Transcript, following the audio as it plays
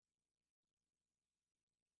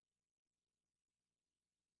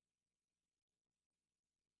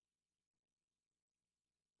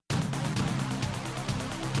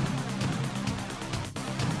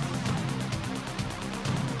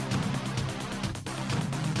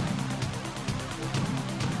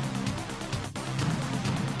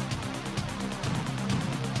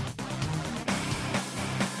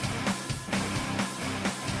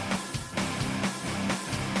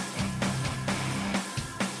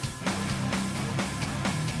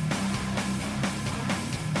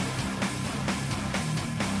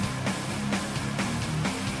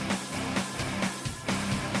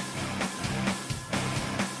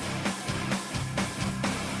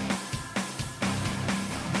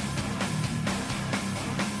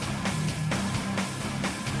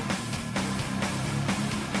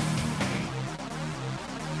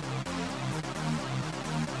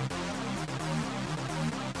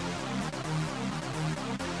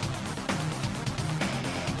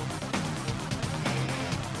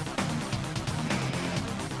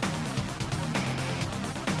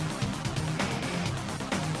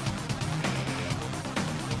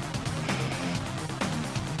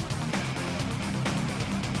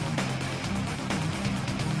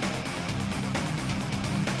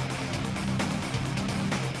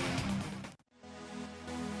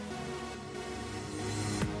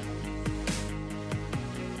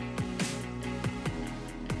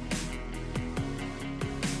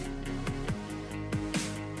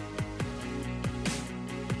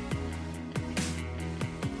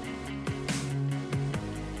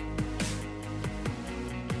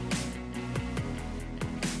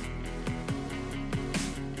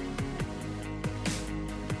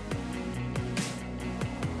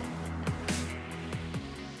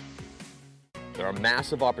There are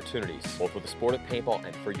massive opportunities, both for the sport of paintball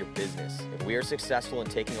and for your business. If we are successful in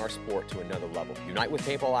taking our sport to another level, unite with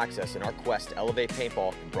Paintball Access in our quest to elevate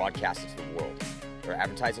paintball and broadcast it to the world. There are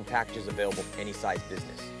advertising packages available for any size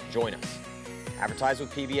business. Join us. Advertise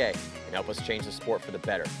with PBA and help us change the sport for the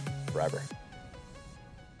better, forever.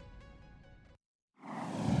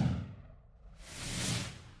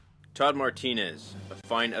 Todd Martinez, a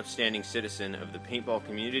fine, upstanding citizen of the paintball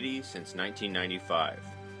community since 1995.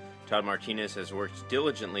 Todd Martinez has worked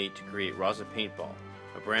diligently to create Raza Paintball,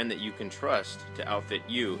 a brand that you can trust to outfit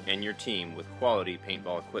you and your team with quality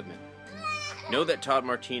paintball equipment. Know that Todd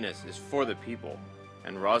Martinez is for the people,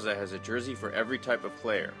 and Raza has a jersey for every type of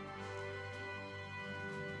player.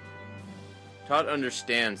 Todd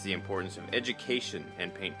understands the importance of education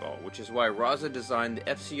and paintball, which is why Raza designed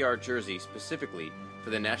the FCR jersey specifically for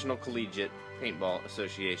the National Collegiate Paintball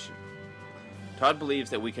Association. Todd believes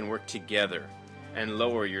that we can work together and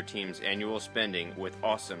lower your team's annual spending with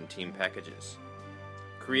awesome team packages.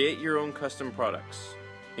 Create your own custom products.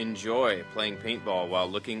 Enjoy playing paintball while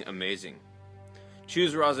looking amazing.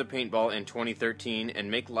 Choose Raza Paintball in 2013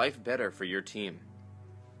 and make life better for your team.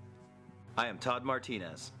 I am Todd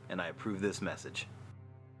Martinez, and I approve this message.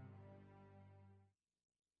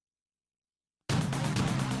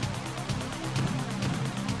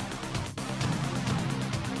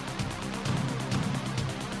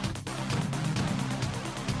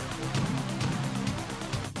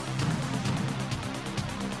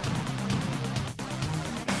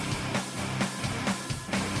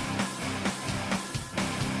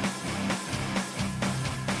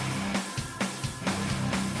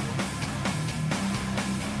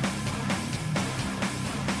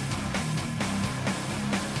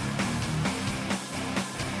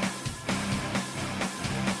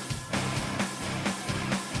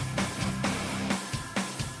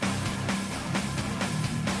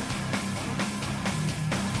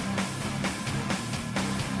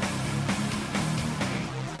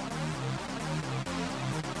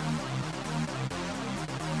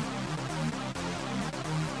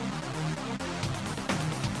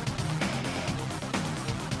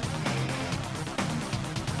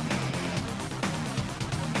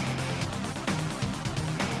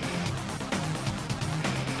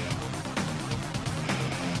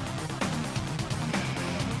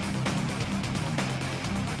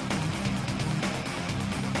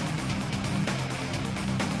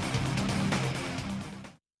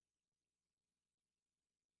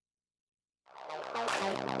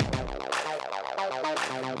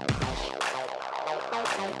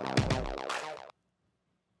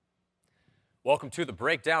 Welcome to The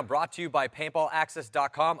Breakdown, brought to you by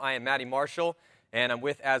PaintballAccess.com. I am Matty Marshall, and I'm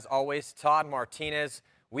with, as always, Todd Martinez.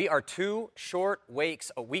 We are 2 short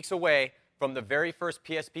weeks away from the very first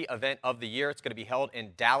PSP event of the year. It's going to be held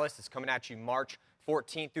in Dallas. It's coming at you March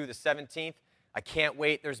 14th through the 17th. I can't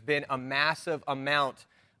wait. There's been a massive amount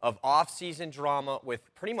of off-season drama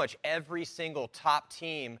with pretty much every single top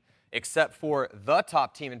team except for the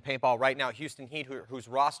top team in paintball right now, Houston Heat, whose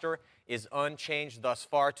roster is unchanged thus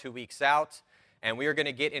far, 2 weeks out. And we are going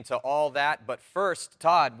to get into all that. But first,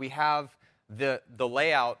 Todd, we have the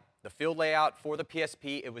layout, the field layout for the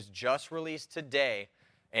PSP. It was just released today,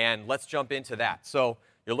 and let's jump into that. So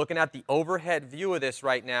you're looking at the overhead view of this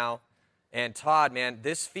right now. And Todd, man,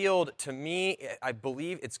 this field, to me, I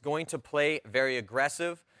believe it's going to play very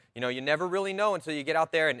aggressive. You know, you never really know until you get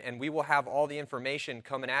out there, and we will have all the information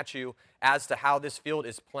coming at you as to how this field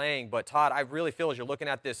is playing. But, Todd, I really feel as you're looking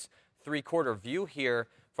at this three-quarter view here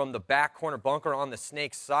from the back corner bunker on the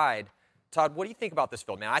Snake side, Todd, what do you think about this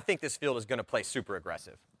field, man? I think this field is going to play super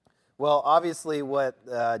aggressive. Well, obviously what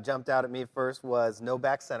jumped out at me first was no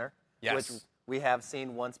back center, yes, which we have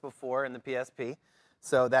seen once before in the PSP.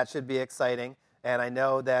 So that should be exciting. And I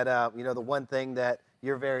know that, the one thing that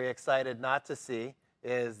you're very excited not to see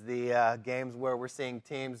is the games where we're seeing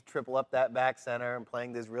teams triple up that back center and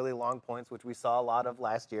playing these really long points, which we saw a lot of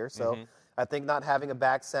last year. So I think not having a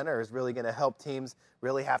back center is really going to help teams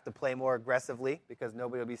really have to play more aggressively because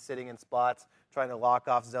nobody will be sitting in spots trying to lock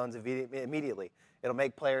off zones immediately. It'll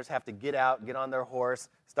make players have to get out, get on their horse,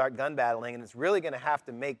 start gun battling, and it's really going to have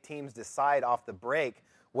to make teams decide off the break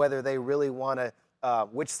whether they really want to,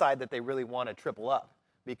 which side that they really want to triple up.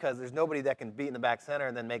 Because there's nobody that can be in the back center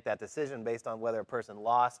and then make that decision based on whether a person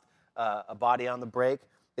lost a body on the break.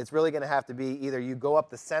 It's really going to have to be either you go up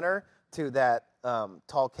the center to that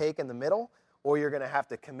tall cake in the middle, or you're going to have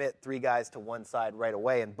to commit 3 guys to one side right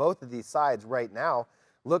away. And both of these sides right now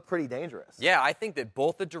look pretty dangerous. Yeah, I think that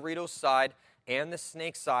both the Doritos side and the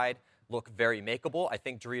Snake side look very makeable. I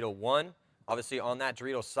think Dorito won. Obviously, on that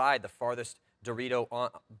Dorito side, the farthest Dorito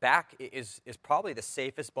back is probably the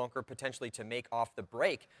safest bunker potentially to make off the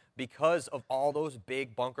break because of all those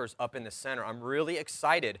big bunkers up in the center. I'm really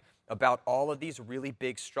excited about all of these really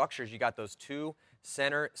big structures. You got those 2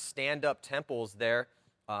 center stand-up temples there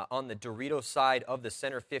on the Dorito side of the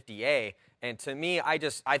center 50A. And to me, I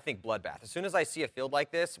think bloodbath. As soon as I see a field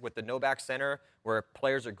like this with the no-back center where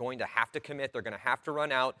players are going to have to commit, they're going to have to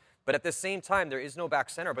run out. But at the same time, there is no back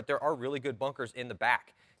center, but there are really good bunkers in the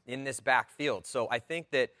back, in this backfield. So I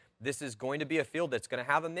think that this is going to be a field that's going to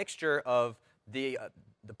have a mixture of the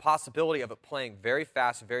possibility of it playing very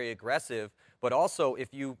fast, very aggressive, but also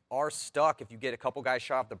if you are stuck, if you get a couple guys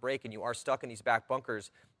shot off the break and you are stuck in these back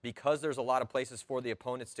bunkers, because there's a lot of places for the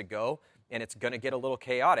opponents to go and it's going to get a little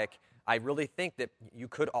chaotic, I really think that you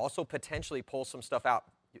could also potentially pull some stuff out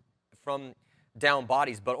from down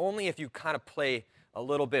bodies, but only if you kind of play a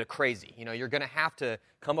little bit crazy. You know, you're going to have to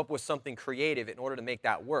come up with something creative in order to make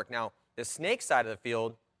that work. Now, the snake side of the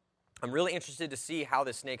field, I'm really interested to see how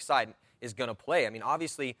the snake side is going to play. I mean,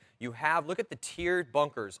 obviously, look at the tiered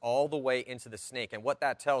bunkers all the way into the snake, and what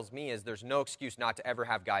that tells me is there's no excuse not to ever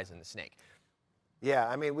have guys in the snake. Yeah,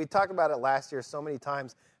 I mean, we talked about it last year so many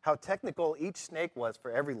times, how technical each snake was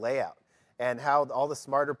for every layout, and how all the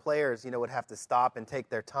smarter players, would have to stop and take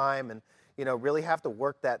their time and, really have to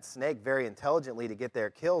work that snake very intelligently to get their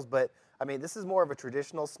kills. But, I mean, this is more of a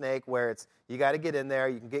traditional snake where you got to get in there,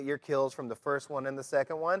 you can get your kills from the first one and the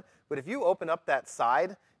second one. But if you open up that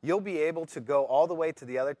side, you'll be able to go all the way to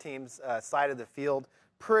the other team's side of the field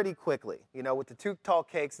pretty quickly, with the 2 tall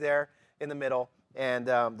cakes there in the middle and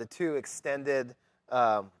the 2 extended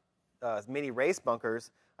mini race bunkers.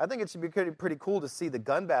 I think it should be pretty cool to see the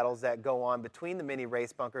gun battles that go on between the mini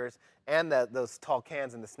race bunkers and those tall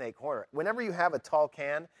cans in the snake corner. Whenever you have a tall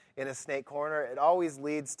can in a snake corner, it always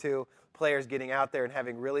leads to players getting out there and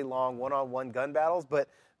having really long one-on-one gun battles. But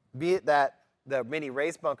be it that the mini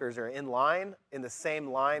race bunkers are in the same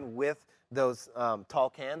line with those tall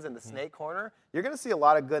cans in the snake corner, you're going to see a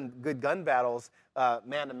lot of good gun battles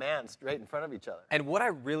man-to-man straight in front of each other. And what I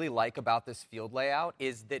really like about this field layout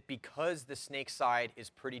is that because the snake side is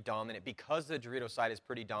pretty dominant, because the Dorito side is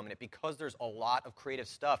pretty dominant, because there's a lot of creative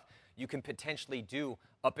stuff you can potentially do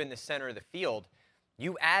up in the center of the field,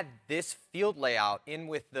 you add this field layout in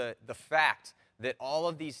with the fact that all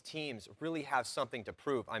of these teams really have something to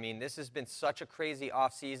prove. I mean, this has been such a crazy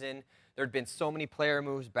offseason. There have been so many player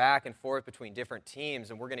moves back and forth between different teams,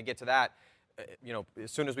 and we're going to get to that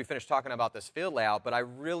as soon as we finish talking about this field layout. But I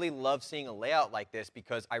really love seeing a layout like this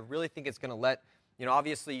because I really think it's going to let,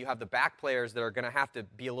 obviously you have the back players that are going to have to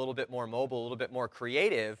be a little bit more mobile, a little bit more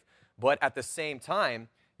creative, but at the same time,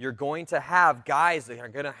 you're going to have guys that are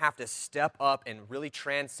going to have to step up and really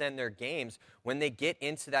transcend their games when they get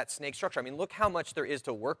into that snake structure. I mean, look how much there is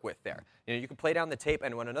to work with there. You can play down the tape,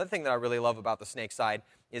 and another thing that I really love about the snake side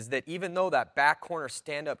is that even though that back corner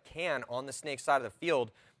stand-up can on the snake side of the field,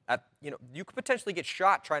 you could potentially get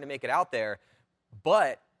shot trying to make it out there,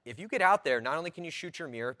 but if you get out there, not only can you shoot your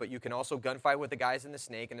mirror, but you can also gunfight with the guys in the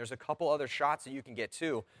snake, and there's a couple other shots that you can get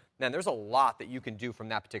too. Man, there's a lot that you can do from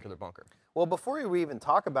that particular bunker. Well, before we even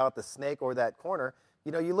talk about the snake or that corner,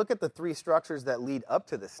 you look at the 3 structures that lead up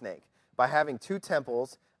to the snake. By having 2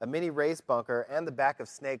 temples, a mini race bunker, and the back of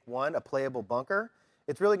snake 1, a playable bunker,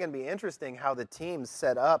 it's really going to be interesting how the teams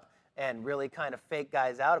set up and really kind of fake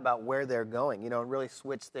guys out about where they're going, and really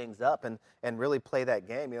switch things up and really play that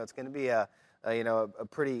game. It's going to be a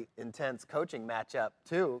pretty intense coaching matchup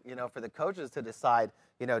too, for the coaches to decide,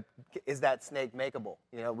 is that snake makeable?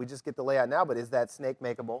 We just get the layout now, but is that snake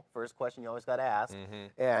makeable? First question you always got to ask.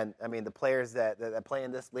 Mm-hmm. And, I mean, the players that play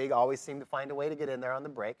in this league always seem to find a way to get in there on the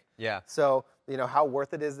break. Yeah. So, how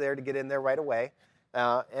worth it is there to get in there right away?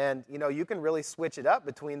 And, you can really switch it up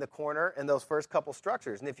between the corner and those first couple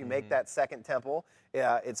structures. And if you make that second temple,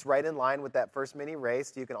 it's right in line with that first mini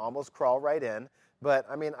race. You can almost crawl right in. But,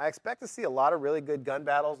 I mean, I expect to see a lot of really good gun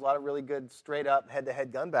battles, a lot of really good straight-up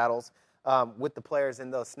head-to-head gun battles with the players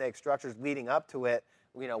in those snake structures leading up to it,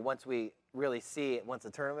 once we really see it, once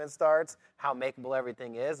the tournament starts, how makeable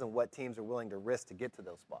everything is and what teams are willing to risk to get to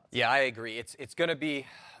those spots. Yeah, I agree. It's going to be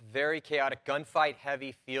very chaotic,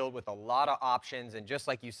 gunfight-heavy field with a lot of options. And just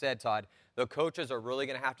like you said, Todd, the coaches are really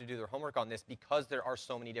going to have to do their homework on this because there are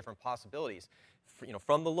so many different possibilities.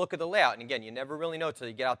 From the look of the layout, and again, you never really know until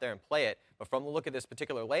you get out there and play it, but from the look of this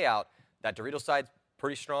particular layout, that Dorito side's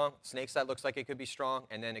pretty strong, snake side looks like it could be strong,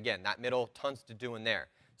 and then again, that middle, tons to do in there.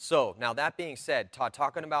 So, now that being said, Todd,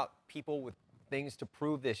 talking about people with things to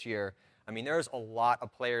prove this year, I mean, there's a lot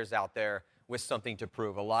of players out there with something to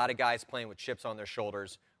prove, a lot of guys playing with chips on their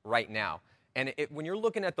shoulders right now. And when you're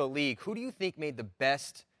looking at the league, who do you think made the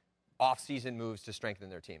best offseason moves to strengthen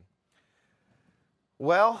their team?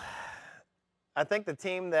 Well, I think the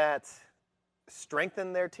team that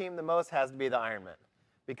strengthened their team the most has to be the Ironmen,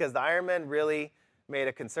 because the Ironmen really made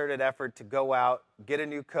a concerted effort to go out, get a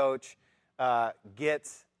new coach, get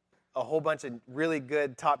a whole bunch of really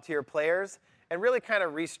good top-tier players, and really kind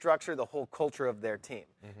of restructure the whole culture of their team.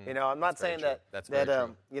 Mm-hmm. I'm not saying that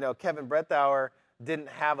Kevin Brettauer didn't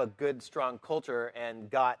have a good, strong culture and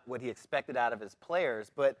got what he expected out of his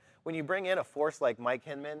players, but when you bring in a force like Mike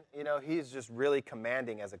Hinman, he's just really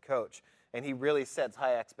commanding as a coach, and he really sets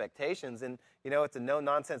high expectations, and it's a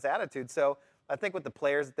no-nonsense attitude. So I think with the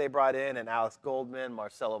players that they brought in, and Alex Goldman,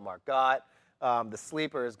 Marcelo Margot, the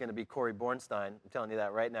sleeper is going to be Corey Bornstein. I'm telling you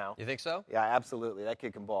that right now. You think so? Yeah, absolutely. That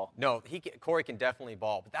kid can ball. No, Corey can definitely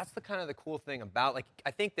ball. But that's the kind of the cool thing about,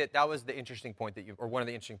 I think that was the interesting point or one of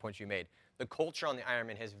the interesting points you made. The culture on the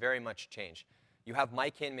Ironman has very much changed. You have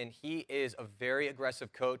Mike Hinman. He is a very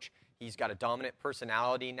aggressive coach. He's got a dominant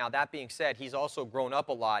personality. Now, that being said, he's also grown up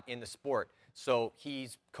a lot in the sport. So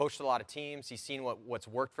he's coached a lot of teams. He's seen what's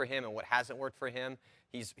worked for him and what hasn't worked for him.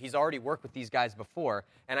 He's already worked with these guys before.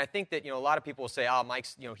 And I think that, a lot of people will say,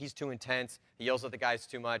 Mike's, he's too intense. He yells at the guys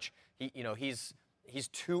too much. He's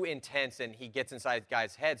too intense and he gets inside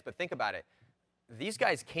guys' heads. But think about it. These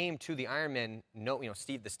guys came to the Ironman,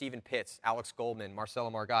 the Stephen Pitts, Alex Goldman, Marcelo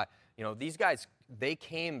Margot. These guys, they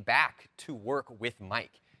came back to work with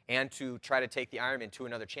Mike and to try to take the Ironman to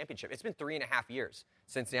another championship. It's been 3.5 years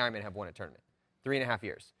since the Ironman have won a tournament. 3.5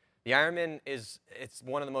 years. The Ironman it's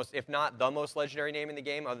one of the most, if not the most legendary name in the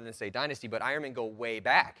game, other than, say, Dynasty, but Ironman go way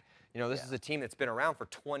back. This is a team that's been around for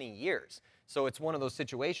 20 years. So it's one of those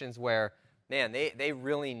situations where, man, they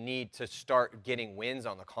really need to start getting wins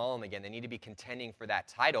on the column again. They need to be contending for that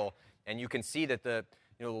title. And you can see that the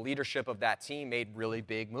leadership of that team made really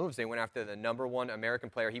big moves. They went after the number one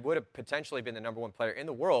American player. He would have potentially been the number one player in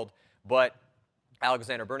the world, but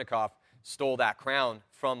Alexander Burnikoff stole that crown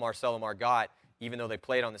from Marcelo Margot, even though they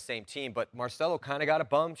played on the same team. But Marcelo kind of got a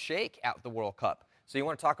bum shake at the World Cup. So you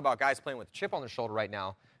want to talk about guys playing with a chip on their shoulder right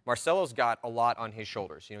now. Marcelo's got a lot on his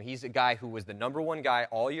shoulders. He's a guy who was the number one guy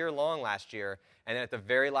all year long last year, and then at the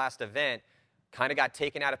very last event, kind of got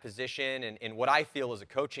taken out of position in what I feel is a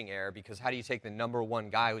coaching error, because how do you take the number one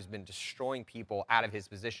guy who's been destroying people out of his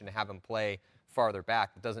position to have him play farther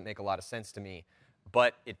back? It doesn't make a lot of sense to me.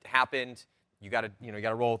 But it happened. You got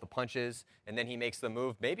to roll with the punches, and then he makes the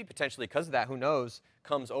move, maybe potentially because of that, who knows,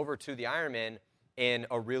 comes over to the Ironman in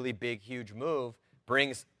a really big, huge move,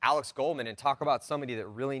 brings Alex Goldman, and talk about somebody that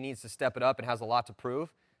really needs to step it up and has a lot to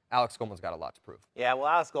prove. Alex Goldman's got a lot to prove. Yeah, well,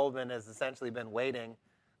 Alex Goldman has essentially been waiting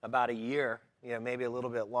about a year, maybe a little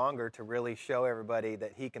bit longer, to really show everybody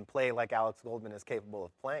that he can play like Alex Goldman is capable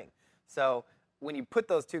of playing. So when you put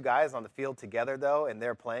those two guys on the field together, though, and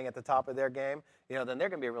they're playing at the top of their game, then they're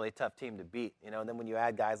going to be a really tough team to beat. And then when you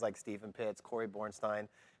add guys like Stephen Pitts, Corey Bornstein,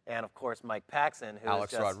 and, of course, Mike Paxson, who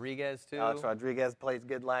Alex Rodriguez, too. Alex Rodriguez plays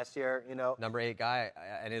good last year, Number 8 guy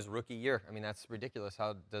in his rookie year. I mean, that's ridiculous.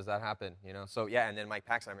 How does that happen, So, yeah, and then Mike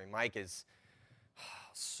Paxson. I mean, Mike is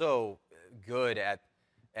so good at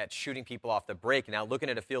shooting people off the break. Now, looking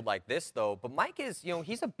at a field like this, though, but Mike is,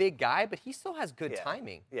 he's a big guy, but he still has good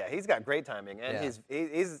timing. Yeah, he's got great timing, and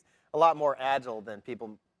he's a lot more agile than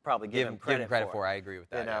people probably give him credit for. I agree with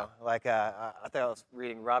that. I thought I was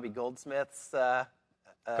reading Robbie Goldsmith's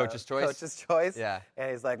Coach's Choice. Yeah.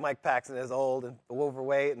 And he's like, Mike Paxson is old and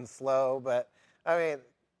overweight and slow, but, I mean,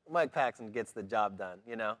 Mike Paxson gets the job done,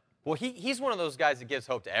 Well, he's one of those guys that gives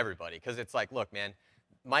hope to everybody, because it's like, look, man,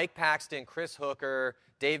 Mike Paxton, Chris Hooker,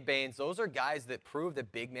 Dave Baines, those are guys that prove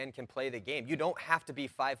that big men can play the game. You don't have to be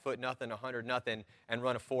 5'0", 100 and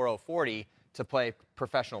run a 4.040 to play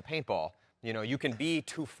professional paintball. You can be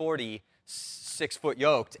 240, 6 foot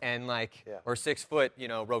yoked and or 6 foot,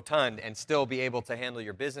 rotund, and still be able to handle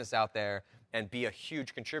your business out there and be a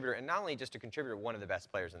huge contributor, and not only just a contributor, one of the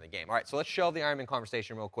best players in the game. All right, so let's shelve the Ironman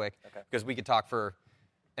conversation real quick, because we could talk for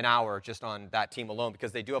an hour just on that team alone,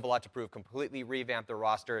 because they do have a lot to prove. Completely revamped their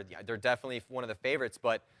roster. They're definitely one of the favorites,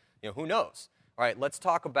 but who knows? All right, let's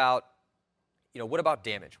talk about what about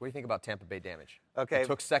Damage? What do you think about Tampa Bay Damage? Okay, they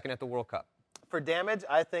took second at the World Cup. For Damage,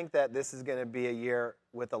 I think that this is going to be a year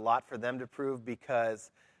with a lot for them to prove, because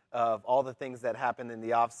of all the things that happened in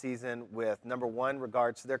the offseason with, number one,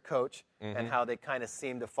 regards to their coach and how they kind of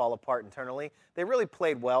seemed to fall apart internally. They really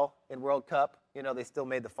played well in World Cup. They still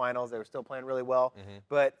made the finals. They were still playing really well.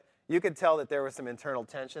 But you could tell that there was some internal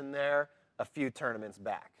tension there a few tournaments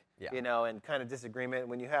back, and kind of disagreement.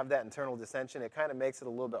 When you have that internal dissension, it kind of makes it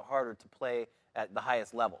a little bit harder to play at the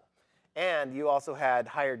highest level. And you also had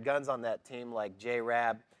hired guns on that team like Jay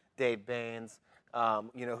Rabb, Dave Baines,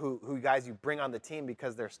 who guys you bring on the team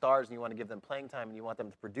because they're stars and you want to give them playing time and you want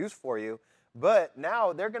them to produce for you. But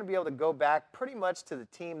now they're going to be able to go back pretty much to the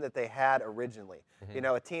team that they had originally.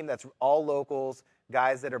 A team that's all locals,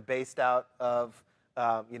 guys that are based out of,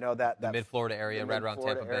 that mid-Florida area, right around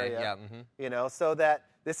Tampa Bay. Yeah. So that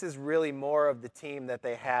this is really more of the team that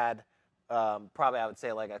they had probably, I would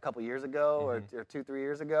say, like a couple years ago or 2-3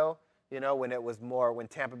 years ago. When it was more, when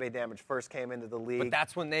Tampa Bay Damage first came into the league. But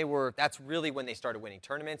that's really when they started winning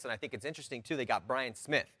tournaments. And I think it's interesting, too, they got Brian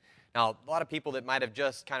Smith. Now, a lot of people that might have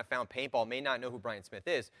just kind of found paintball may not know who Brian Smith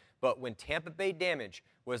is. But when Tampa Bay Damage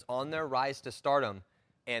was on their rise to stardom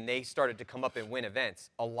and they started to come up and win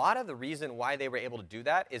events, a lot of the reason why they were able to do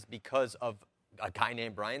that is because of a guy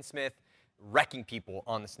named Brian Smith wrecking people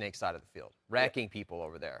on the snake side of the field, wrecking people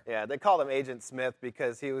over there. Yeah, they called him Agent Smith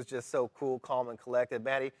because he was just so cool, calm, and collected.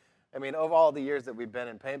 Matty, of all the years that we've been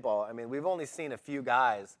in paintball, we've only seen a few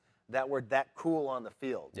guys that were that cool on the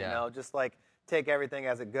field. Just like take everything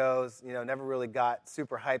as it goes. Never really got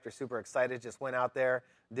super hyped or super excited. Just went out there,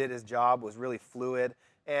 did his job, was really fluid.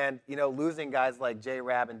 And, losing guys like J.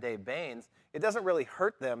 Rab and Dave Baines, it doesn't really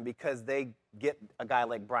hurt them because they get a guy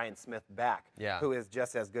like Brian Smith back, who is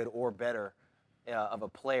just as good or better of a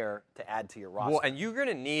player to add to your roster. Well, and you're going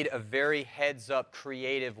to need a very heads-up,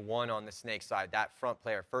 creative one on the snake side, that front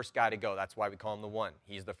player, first guy to go. That's why we call him the one.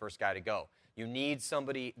 He's the first guy to go. You need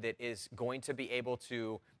somebody that is going to be able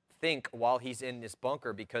to think while he's in this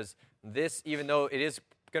bunker, because this, even though it is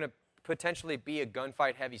going to potentially be a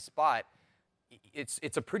gunfight-heavy spot,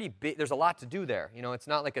 it's a pretty big, there's a lot to do there. It's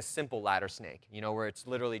not like a simple ladder snake, where it's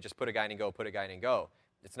literally just put a guy in and go, put a guy in and go.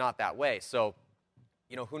 It's not that way. So,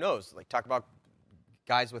 who knows? Like, talk about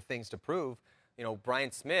guys with things to prove.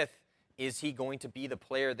 Brian Smith, is he going to be the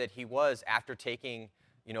player that he was after taking,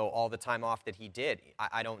 all the time off that he did?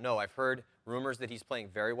 I don't know. I've heard rumors that he's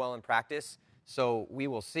playing very well in practice, so we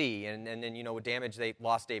will see. And then, with Damage, they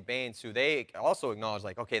lost Dave Baines, who they also acknowledged,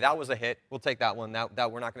 like, okay, that was a hit. We'll take that one.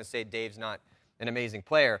 That we're not going to say Dave's not an amazing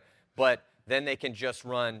player, but then they can just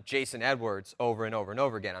run Jason Edwards over and over and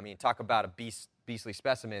over again. Talk about a beastly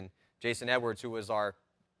specimen. Jason Edwards, who was our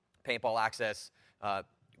Paintball Access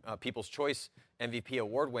People's Choice MVP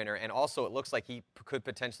award winner, and also it looks like he could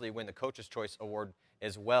potentially win the Coach's Choice Award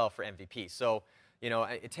as well for MVP. So,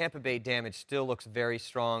 Tampa Bay Damage still looks very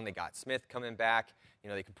strong. They got Smith coming back.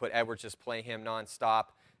 They can put Edwards, just play him nonstop.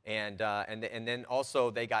 And then also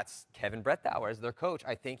they got Kevin Brettauer as their coach.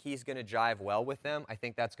 I think he's going to jive well with them. I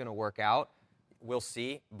think that's going to work out. We'll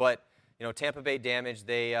see. But, Tampa Bay Damage,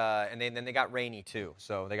 then they got Rainey too.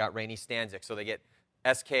 So they got Rainey Stanzik. So they get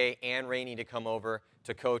SK and Rainey to come over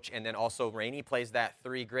to coach. And then also Rainey plays that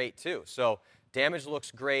 3 great too. So Damage looks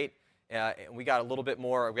great. We got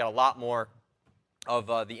a lot more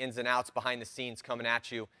of the ins and outs behind the scenes coming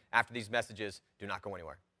at you after these messages. Do not go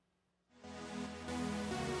anywhere.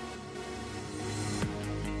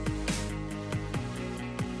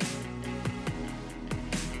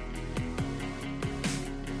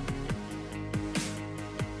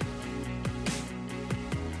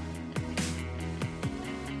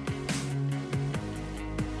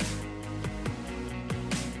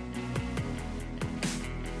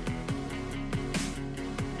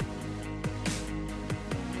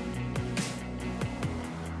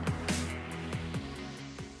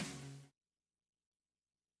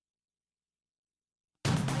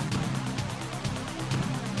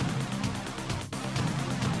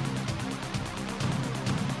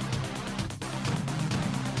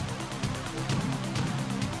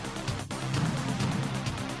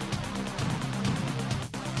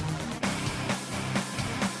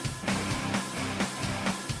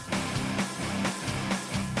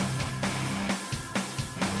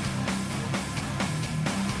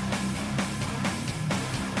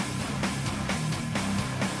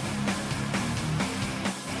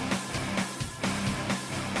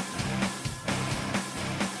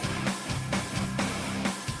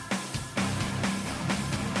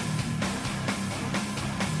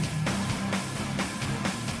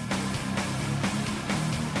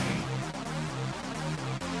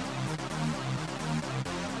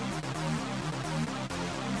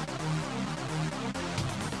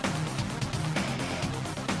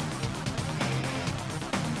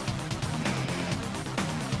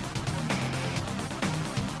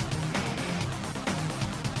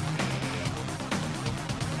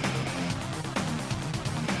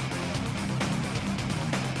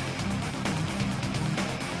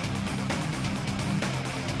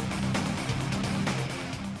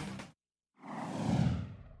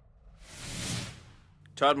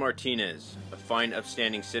 Todd Martinez, a fine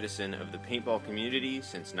upstanding citizen of the paintball community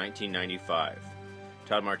since 1995.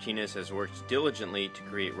 Todd Martinez has worked diligently to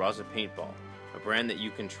create Raza Paintball, a brand that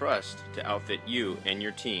you can trust to outfit you and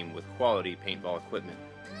your team with quality paintball equipment.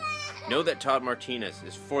 Know that Todd Martinez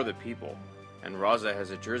is for the people, and Raza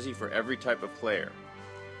has a jersey for every type of player.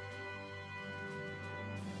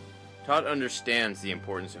 Todd understands the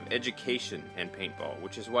importance of education and paintball,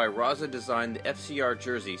 which is why Raza designed the FCR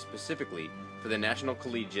jersey specifically for the National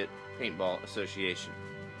Collegiate Paintball Association.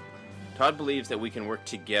 Todd believes that we can work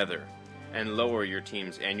together and lower your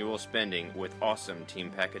team's annual spending with awesome team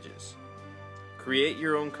packages. Create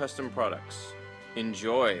your own custom products.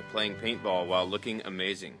 Enjoy playing paintball while looking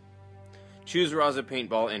amazing. Choose Raza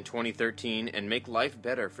Paintball in 2013 and make life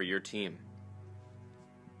better for your team.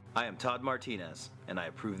 I am Todd Martinez, and I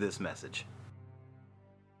approve this message.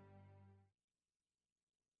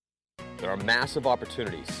 There are massive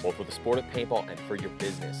opportunities, both for the sport of paintball and for your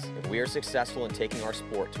business, if we are successful in taking our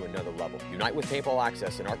sport to another level. Unite with Paintball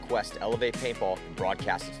Access in our quest to elevate paintball and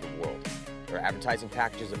broadcast it to the world. There are advertising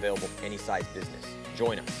packages available for any size business.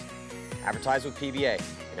 Join us. Advertise with PBA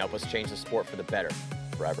and help us change the sport for the better,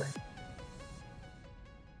 forever.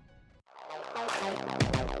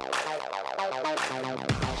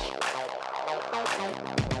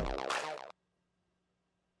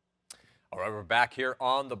 All right, we're back here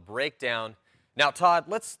on the breakdown. Now, Todd,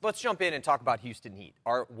 let's jump in and talk about Houston Heat.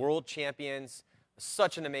 Our world champions,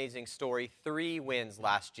 such an amazing story. 3 wins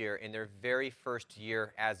last year in their very first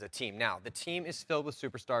year as a team. Now, the team is filled with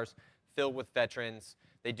superstars, filled with veterans.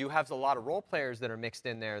 They do have a lot of role players that are mixed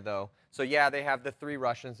in there, though. So, yeah, they have the 3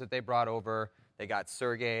 Russians that they brought over. They got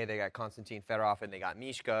Sergei, they got Konstantin Fedorov, and they got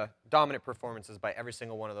Mishka. Dominant performances by every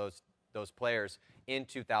single one of those players in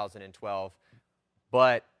 2012.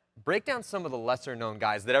 But break down some of the lesser-known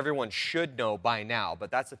guys that everyone should know by now.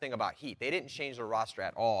 But that's the thing about Heat. They didn't change their roster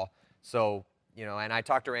at all. So, and I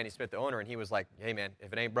talked to Randy Smith, the owner, and he was like, hey, man,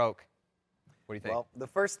 if it ain't broke, what do you think? Well, the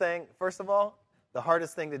first of all, the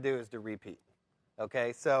hardest thing to do is to repeat.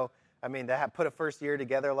 Okay? So, I mean, to put a first year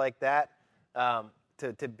together like that,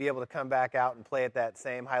 to be able to come back out and play at that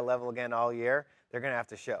same high level again all year, they're going to have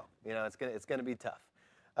to show. It's going to be tough.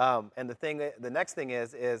 And the next thing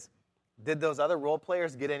is did those other role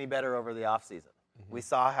players get any better over the offseason? Mm-hmm. We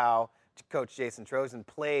saw how Coach Jason Trojan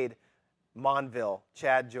played Monville,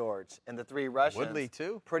 Chad George, and the 3 Russians. Woodley,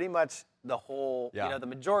 too. Pretty much the whole, the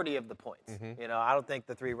majority of the points. Mm-hmm. I don't think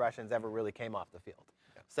the 3 Russians ever really came off the field.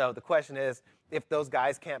 Yeah. So the question is, if those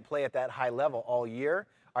guys can't play at that high level all year,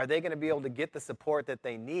 are they going to be able to get the support that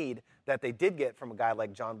they need, that they did get from a guy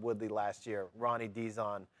like John Woodley last year, Ronnie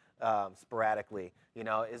Dizon sporadically?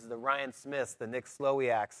 Is the Ryan Smiths, the Nick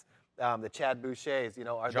Slowiaks, the Chad Bouchers,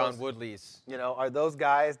 are John those, Woodley's. Are those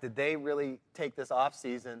guys, did they really take this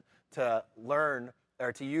offseason to learn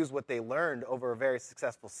or to use what they learned over a very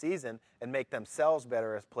successful season and make themselves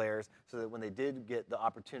better as players so that when they did get the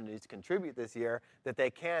opportunities to contribute this year, that they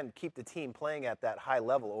can keep the team playing at that high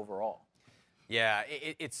level overall? Yeah,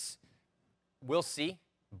 we'll see.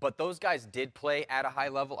 But those guys did play at a high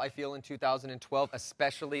level, I feel, in 2012,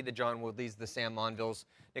 especially the John Woodleys, the Sam Monvilles.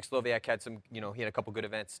 Nick Slowiak had some, he had a couple good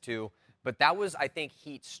events too. But that was, I think,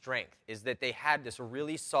 Heat's strength, is that they had this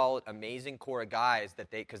really solid, amazing core of guys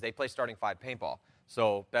because they play starting 5 paintball.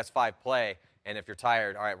 So best 5 play, and if you're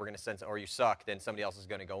tired, all right, we're going to send, or you suck, then somebody else is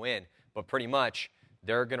going to go in. But pretty much,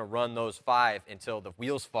 they're going to run those 5 until the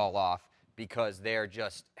wheels fall off because they're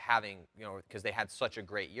just having, because they had such a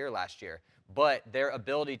great year last year. But their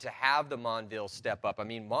ability to have the Monville step up. I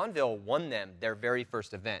mean, Monville won them their very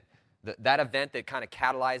first event. That event that kind of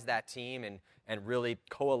catalyzed that team and really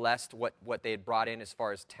coalesced what they had brought in as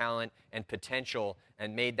far as talent and potential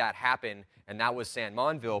and made that happen. And that was San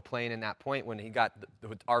Monville playing in that point when he got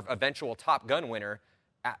our eventual Top Gun winner,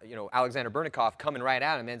 Alexander Bernikov, coming right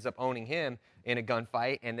at him, ends up owning him in a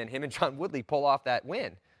gunfight, and then him and John Woodley pull off that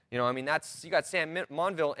win. You got Sam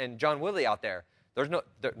Monville and John Woodley out there. No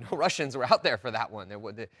Russians were out there for that one.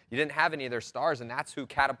 You didn't have any of their stars, and that's who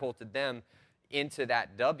catapulted them into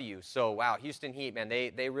that W. So, wow, Houston Heat, man,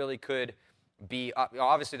 they really could be,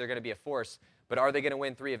 obviously they're going to be a force, but are they going to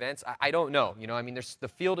win 3 events? I don't know. The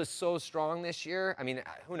field is so strong this year. I mean,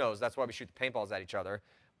 who knows? That's why we shoot the paintballs at each other.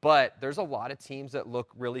 But there's a lot of teams that look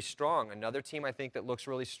really strong. Another team I think that looks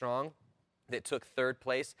really strong that took 3rd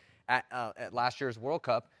place at last year's World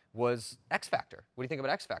Cup was X Factor. What do you think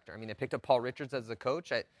about X Factor? I mean, they picked up Paul Richards as the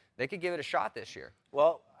coach. They could give it a shot this year.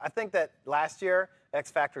 Well, I think that last year,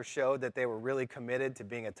 X Factor showed that they were really committed to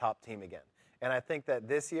being a top team again. And I think that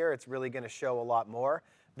this year, it's really going to show a lot more.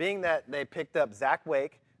 Being that they picked up Zach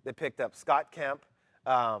Wake, they picked up Scott Kemp,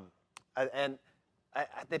 and I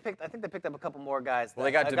think they picked up a couple more guys. Well,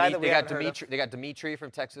 they got Dimitri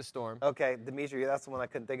from Texas Storm. Okay, Dimitri, that's the one I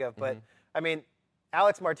couldn't think of. But, I mean,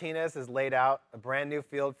 Alex Martinez has laid out a brand new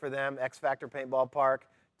field for them, X Factor Paintball Park,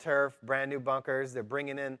 turf, brand new bunkers. They're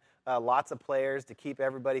bringing in lots of players to keep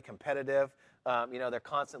everybody competitive. They're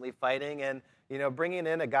constantly fighting, and bringing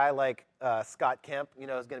in a guy like Scott Kemp,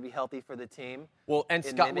 is going to be healtty for the team. Well, and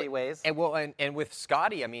in Scott, many ways. And with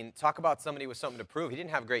Scotty, I mean, talk about somebody with something to prove. He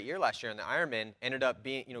didn't have a great year last year in the Ironman. Ended up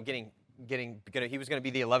being, he was going to be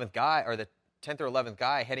the 11th guy or the 10th or 11th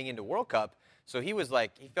guy heading into World Cup. So he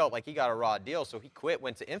felt like he got a raw deal. So he quit,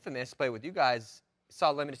 went to Infamous, played with you guys,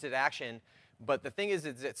 saw limited action. But the thing is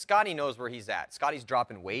that Scotty knows where he's at. Scotty's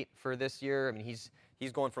dropping weight for this year. I mean,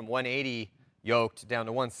 he's going from 180 yoked down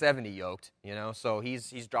to 170 yoked, So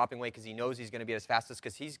he's dropping weight because he knows he's going to be as fastest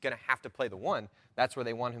because he's going to have to play the 1. That's where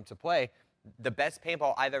they want him to play. The best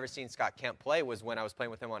paintball I've ever seen Scott Kemp play was when I was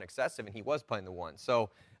playing with him on Excessive, and he was playing the 1.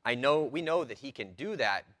 So we know that he can do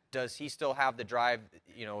that. Does he still have the drive?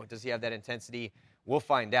 Does he have that intensity? We'll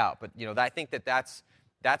find out. But I think that's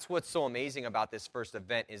what's so amazing about this first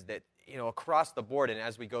event is that across the board, and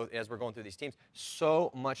as we're going through these teams,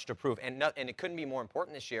 so much to prove, and it couldn't be more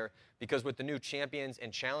important this year because with the new champions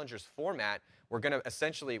and challengers format, we're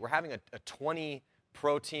having a 20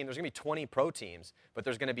 pro team. There's going to be 20 pro teams, but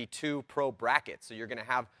there's going to be 2 pro brackets. So you're going to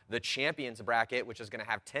have the champions bracket, which is going to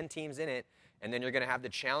have 10 teams in it, and then you're going to have the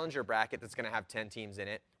challenger bracket that's going to have 10 teams in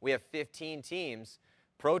it. We have 15 teams,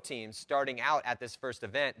 pro teams, starting out at this first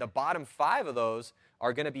event. The bottom 5 of those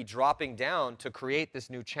are going to be dropping down to create this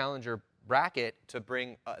new challenger bracket to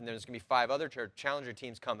bring, and there's going to be 5 other challenger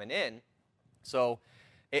teams coming in. So,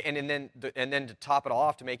 and then to top it all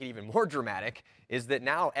off, to make it even more dramatic, is that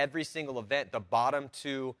now every single event, the bottom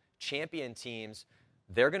 2 champion teams,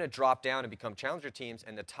 they're going to drop down and become challenger teams,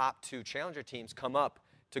 and the top 2 challenger teams come up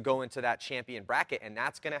to go into that champion bracket, and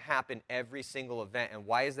that's going to happen every single event. And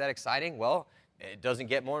why is that exciting? Well, it doesn't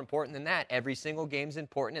get more important than that. Every single game's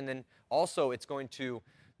important, and then also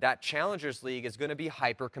that Challengers League is going to be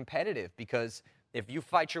hyper competitive because if you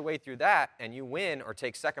fight your way through that and you win or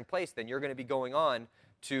take second place, then you're going to be going on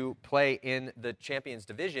to play in the Champions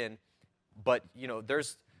Division. But,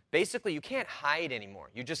 there's basically you can't hide anymore.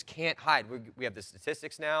 You just can't hide. We have the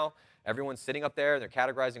statistics now. Everyone's sitting up there. They're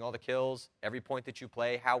categorizing all the kills, every point that you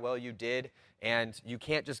play, how well you did, and you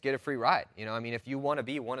can't just get a free ride. If you want to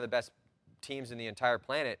be one of the best teams in the entire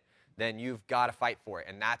planet, then you've got to fight for it.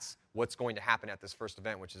 And that's what's going to happen at this first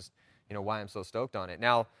event, which is, why I'm so stoked on it.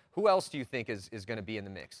 Now, who else do you think is going to be in the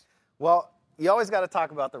mix? Well, you always got to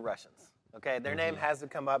talk about the Russians. Okay, their name has to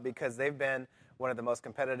come up because they've been one of the most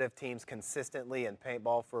competitive teams consistently in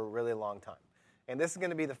paintball for a really long time. And this is going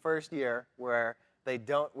to be the first year where they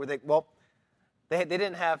didn't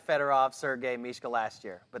have Fedorov, Sergei, Mishka last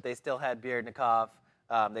year, but they still had Bierdnikov,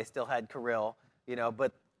 they still had Kirill,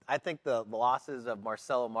 but I think the losses of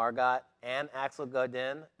Marcelo Margot and Axel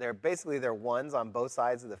Godin, they're basically their ones on both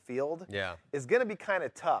sides of the field, is going to be kind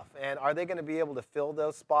of tough. And are they going to be able to fill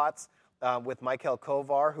those spots with Michael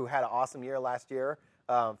Kovar, who had an awesome year last year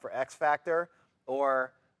for X Factor,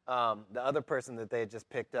 or the other person that they had just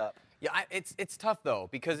picked up? Yeah, it's tough, though,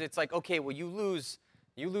 because it's like, okay, well, you lose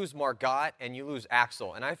Margot and you lose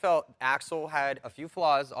Axel. And I felt Axel had a few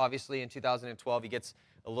flaws, obviously, in 2012. He gets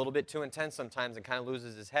a little bit too intense sometimes and kind of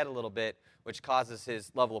loses his head a little bit, which causes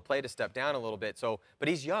his level of play to step down a little bit. So, but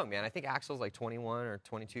he's young, man. I think Axel's like 21 or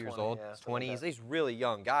 22 years old. Yeah, 20. He's a really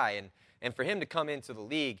young guy. And for him to come into the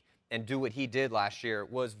league and do what he did last year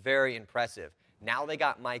was very impressive. Now they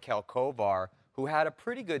got Michael Kovar, who had a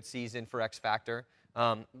pretty good season for X Factor.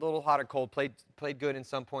 A little hot or cold, played good in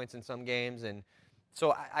some points in some games, and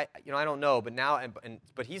so I don't know, but now,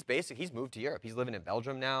 but he's moved to Europe. He's living in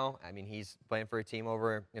Belgium now. I mean, he's playing for a team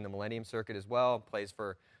over in the Millennium Circuit as well. Plays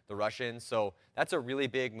for the Russians, so that's a really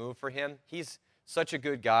big move for him. He's such a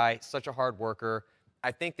good guy, such a hard worker.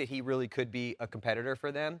 I think that he really could be a competitor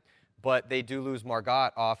for them, but they do lose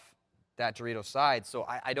Margot off that Doritos side, so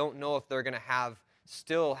I don't know if they're going to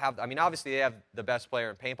still have. I mean, obviously they have the best player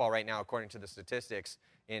in paintball right now, according to the statistics,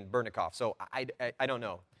 in Bierdnikov. So I don't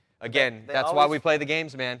know. Again, that's why we play the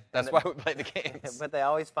games, man. That's why we play the games. But they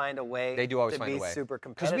always find a way. They do always to find be a way. Super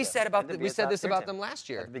competitive. Because we said this about them last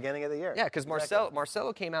year at the beginning of the year. Yeah, because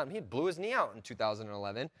Marcelo came out and he blew his knee out in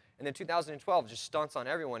 2011, and then 2012 just stunts on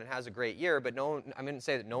everyone and has a great year. But I didn't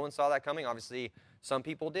say that no one saw that coming. Obviously, some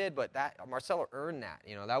people did, but Marcelo earned that.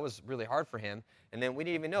 That was really hard for him. And then we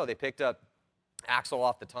didn't even know they picked up Axel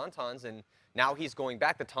off the Tauntauns, and now he's going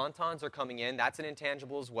back. The Tauntauns are coming in. That's an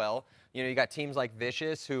intangible as well. You got teams like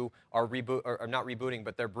Vicious who are not rebooting,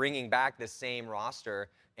 but they're bringing back the same roster,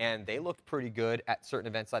 and they looked pretty good at certain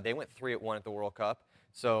events. They went 3-1 at the World Cup.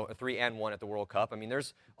 So 3-1 at the World Cup. I mean,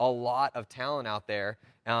 there's a lot of talent out there.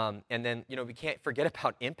 And then, we can't forget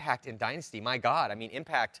about Impact and Dynasty. My God, I mean,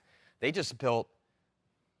 Impact, they just built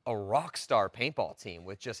a rock star paintball team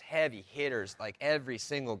with just heavy hitters. Like every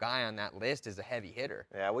single guy on that list is a heavy hitter.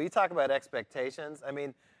 Yeah, well, you talk about expectations. I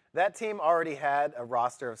mean, that team already had a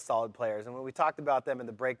roster of solid players. And when we talked about them in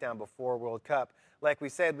the breakdown before World Cup, like we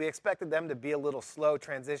said, we expected them to be a little slow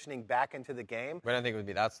transitioning back into the game. But I didn't think it would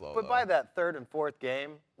be that slow. But by that third and fourth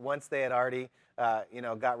game, once they had already, got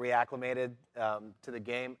reacclimated to the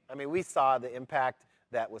game, I mean, we saw the impact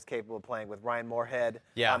that was capable of playing with Ryan Moorhead,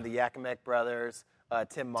 the Yakimek brothers,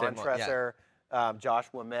 Tim Montresor, Josh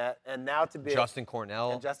Wimette, and now to be Justin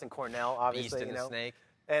Cornell, obviously, Beast in the Snake.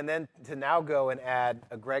 And then to now go and add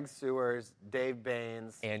a Greg Sewers, Dave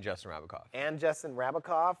Baines. And Justin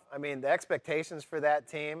Rabikoff. I mean, the expectations for that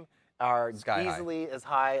team are easily as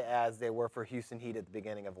high as they were for Houston Heat at the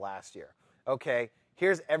beginning of last year. Okay,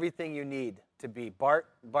 here's everything you need to be. Bart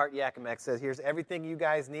Yakimek says, here's everything you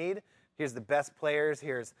guys need. Here's the best players.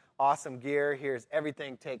 Here's awesome gear. Here's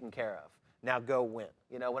everything taken care of. Now go win.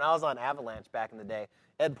 When I was on Avalanche back in the day,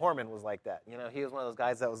 Ed Portman was like that. He was one of those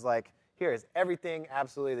guys that was like, here is everything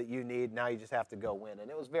absolutely that you need. Now you just have to go win.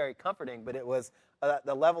 And it was very comforting, but it was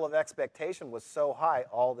the level of expectation was so high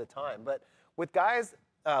all the time. But with guys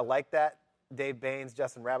like that, Dave Baines,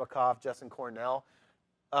 Justin Rabikoff, Justin Cornell,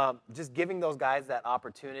 just giving those guys that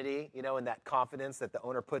opportunity, and that confidence that the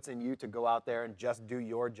owner puts in you to go out there and just do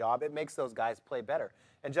your job, it makes those guys play better.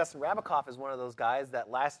 And Justin Rabikoff is one of those guys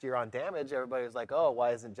that last year on Damage, everybody was like, oh,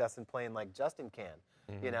 why isn't Justin playing like Justin can?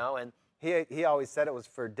 And he always said it was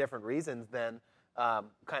for different reasons than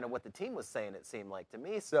kind of what the team was saying, it seemed like to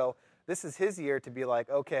me. So this is his year to be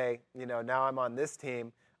like, okay, now I'm on this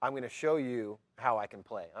team. I'm going to show you how I can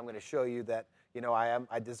play. I'm going to show you that,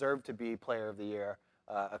 I deserve to be player of the year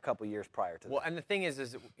a couple years prior to that. Well, and the thing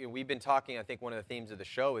is we've been talking, I think one of the themes of the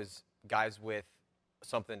show is guys with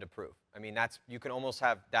something to prove. I mean, you can almost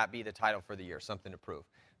have that be the title for the year, something to prove.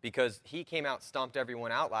 Because he came out, stomped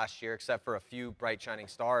everyone out last year, except for a few bright shining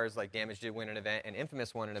stars, like Damage did win an event and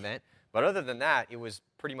Infamous won an event. But other than that, it was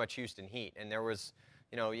pretty much Houston Heat. And there was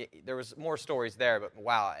more stories there, but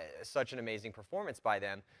wow, such an amazing performance by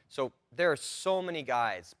them. So there are so many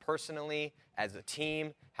guys, personally, as a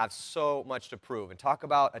team, have so much to prove. And talk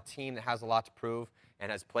about a team that has a lot to prove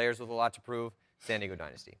and has players with a lot to prove, San Diego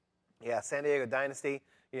Dynasty. Yeah, San Diego Dynasty,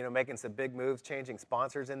 making some big moves, changing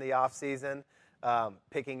sponsors in the offseason.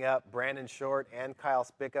 Picking up Brandon Short and Kyle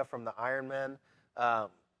Spica from the Ironmen,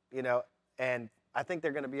 and I think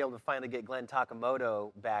they're going to be able to finally get Glenn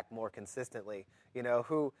Takamoto back more consistently,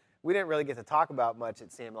 who we didn't really get to talk about much,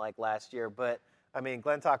 it seemed like, last year. But, I mean,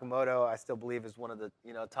 Glenn Takamoto, I still believe, is one of the,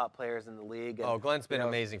 top players in the league. And, Glenn's been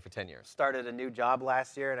amazing for 10 years. Started a new job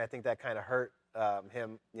last year, and I think that kind of hurt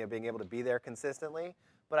him, being able to be there consistently.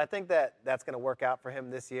 But I think that's going to work out for him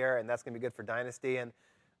this year, and that's going to be good for Dynasty. And,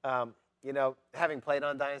 having played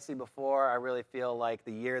on Dynasty before, I really feel like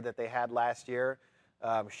the year that they had last year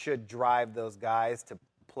should drive those guys to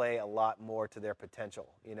play a lot more to their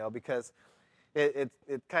potential, because it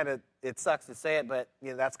sucks to say it, but,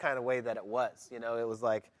 that's kind of the way that it was. It was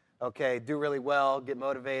like, okay, do really well, get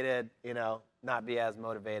motivated, not be as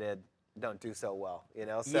motivated, don't do so well,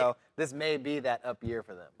 So this may be that up year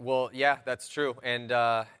for them. Well, yeah, that's true. And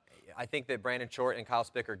I think that Brandon Short and Kyle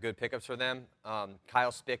Spica are good pickups for them.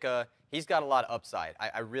 Kyle Spica, he's got a lot of upside.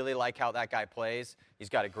 I really like how that guy plays. He's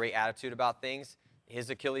got a great attitude about things. His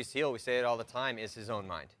Achilles heel, we say it all the time, is his own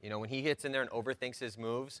mind. When he gets in there and overthinks his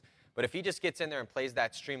moves, but if he just gets in there and plays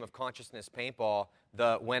that stream of consciousness paintball,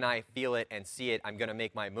 when I feel it and see it, I'm going to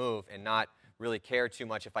make my move and not really care too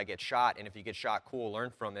much if I get shot. And if you get shot, cool, learn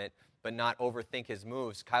from it, but not overthink his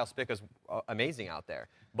moves. Kyle Spica's amazing out there.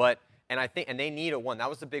 And they need a one. That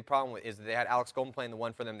was the big problem is they had Alex Goldman playing the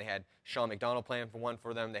one for them. They had Sean McDonald playing for one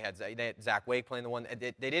for them. They had Zach Wake playing the one.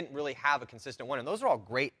 They didn't really have a consistent one. And those are all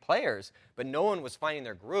great players, but no one was finding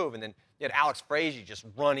their groove. And then you had Alex Frazee just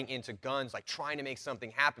running into guns, like trying to make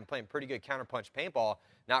something happen, playing pretty good counterpunch paintball,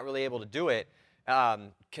 not really able to do it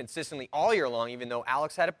consistently all year long, even though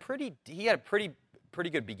Alex had a pretty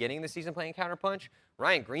good beginning of the season playing counterpunch.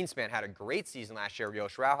 Ryan Greenspan had a great season last year.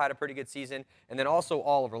 Yosh Rao had a pretty good season. And then also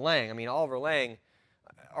Oliver Lang. I mean, Oliver Lang,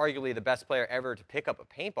 arguably the best player ever to pick up a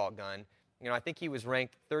paintball gun. I think he was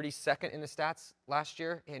ranked 32nd in the stats last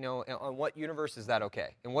year. On what universe is that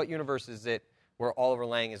okay? In what universe is it where Oliver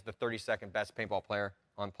Lang is the 32nd best paintball player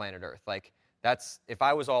on planet Earth? Like, if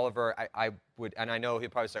I was Oliver, I would, and I know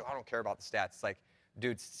he'd probably say, I don't care about the stats. It's like,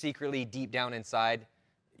 dude, secretly deep down inside,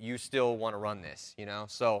 you still want to run this,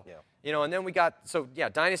 So, and then we got,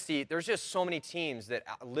 Dynasty, there's just so many teams that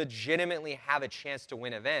legitimately have a chance to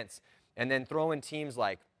win events. And then throw in teams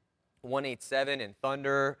like 187 and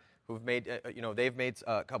Thunder, who've made, they've made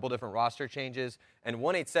a couple different roster changes. And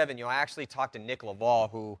 187, I actually talked to Nick Laval,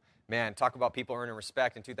 who, man, talk about people earning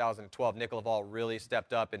respect in 2012. Nick Laval really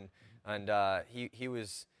stepped up, and he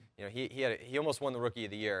was, he almost won the Rookie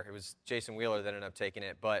of the Year. It was Jason Wheeler that ended up taking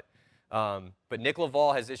it. But Nick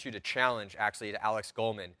Laval has issued a challenge, actually, to Alex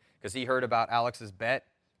Goldman, because he heard about Alex's bet.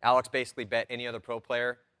 Alex basically bet any other pro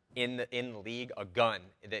player in the league a gun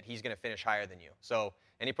that he's going to finish higher than you. So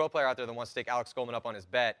any pro player out there that wants to take Alex Goldman up on his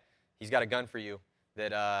bet, he's got a gun for you that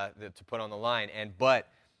to put on the line. But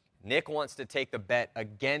Nick wants to take the bet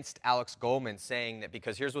against Alex Goldman, saying that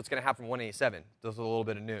because here's what's going to happen from 187. This is a little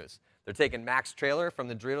bit of news. They're taking Max Trailer from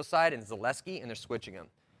the Dorito side and Zaleski, and they're switching them.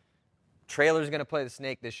 Trailer's going to play the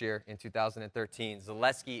Snake this year in 2013.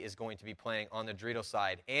 Zaleski is going to be playing on the Dorito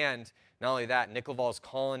side. And not only that, Nick Laval is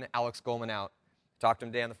calling Alex Goldman out. Talked to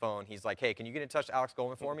him today on the phone. He's like, hey, can you get in touch with Alex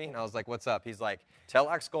Goldman for me? And I was like, what's up? He's like, tell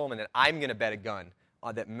Alex Goldman that I'm going to bet a gun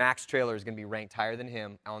that Max Trailer is going to be ranked higher than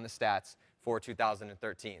him on the stats for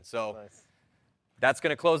 2013. So that's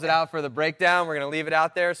going to close it out for the breakdown. We're going to leave it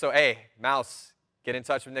out there. So, hey, Mouse, get in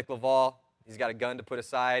touch with Nick Laval. He's got a gun to put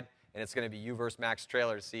aside, and it's going to be you versus Max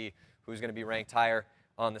Trailer to see who's going to be ranked higher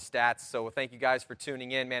on the stats. So thank you guys for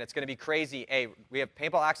tuning in. Man, it's going to be crazy. Hey, we have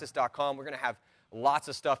paintballaccess.com. We're going to have lots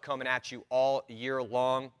of stuff coming at you all year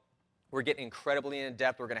long. We're getting incredibly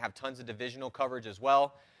in-depth. We're going to have tons of divisional coverage as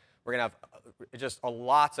well. We're going to have just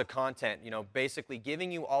lots of content, basically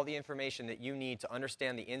giving you all the information that you need to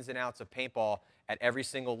understand the ins and outs of paintball at every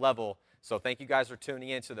single level. So thank you guys for tuning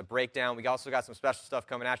in to the breakdown. We also got some special stuff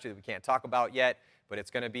coming at you that we can't talk about yet, but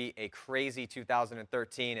it's going to be a crazy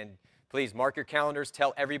 2013. And please mark your calendars.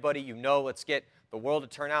 Tell everybody you know. Let's get the world to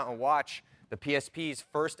turn out and watch the PSP's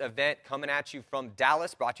first event coming at you from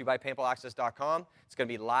Dallas, brought to you by paintballaccess.com. It's going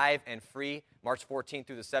to be live and free March 14th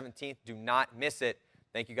through the 17th. Do not miss it.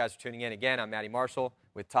 Thank you guys for tuning in. Again, I'm Matty Marshall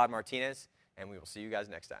with Todd Martinez, and we will see you guys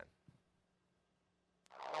next time.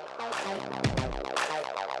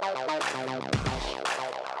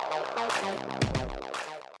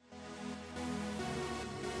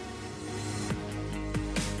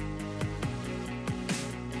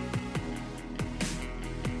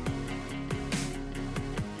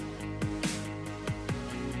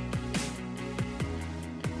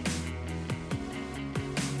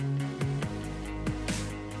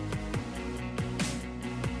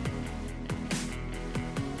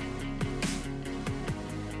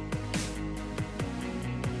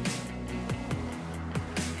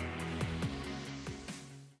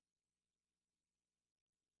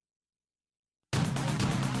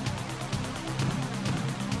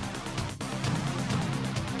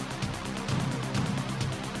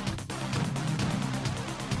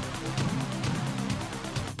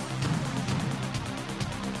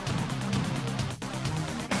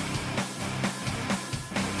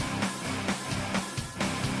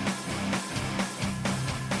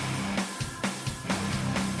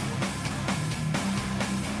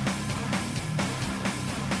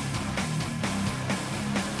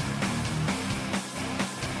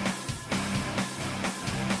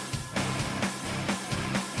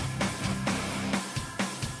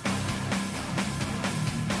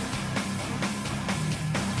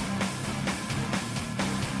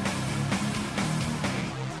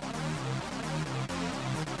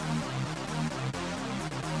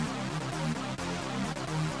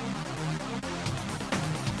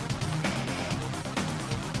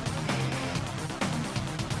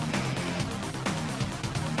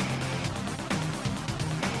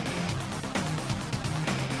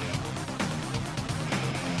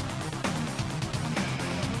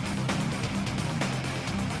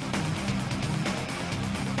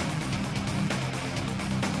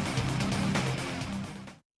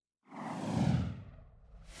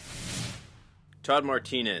 Todd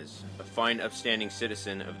Martinez, a fine, upstanding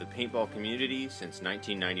citizen of the paintball community since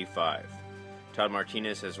 1995. Todd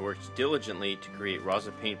Martinez has worked diligently to create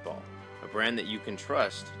Raza Paintball, a brand that you can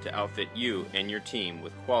trust to outfit you and your team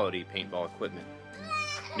with quality paintball equipment.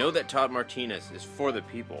 Know that Todd Martinez is for the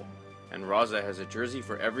people, and Raza has a jersey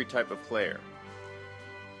for every type of player.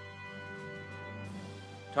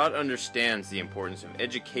 Todd understands the importance of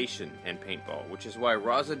education and paintball, which is why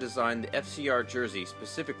Raza designed the FCR jersey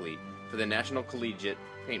specifically for the National Collegiate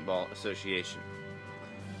Paintball Association.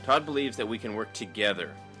 Todd believes that we can work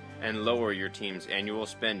together and lower your team's annual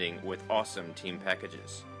spending with awesome team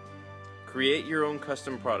packages. Create your own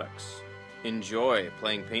custom products. Enjoy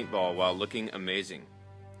playing paintball while looking amazing.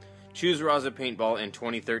 Choose Raza Paintball in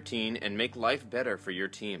 2013 and make life better for your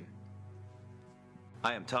team.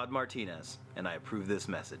 I am Todd Martinez, and I approve this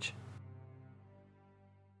message.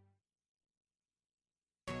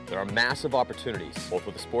 There are massive opportunities, both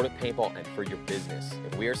for the sport of paintball and for your business,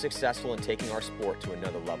 if we are successful in taking our sport to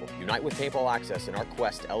another level. Unite with Paintball Access in our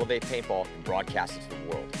quest to elevate paintball and broadcast it to the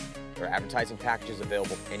world. There are advertising packages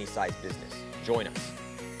available for any size business. Join us.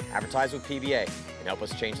 Advertise with PBA and help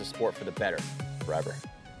us change the sport for the better, forever.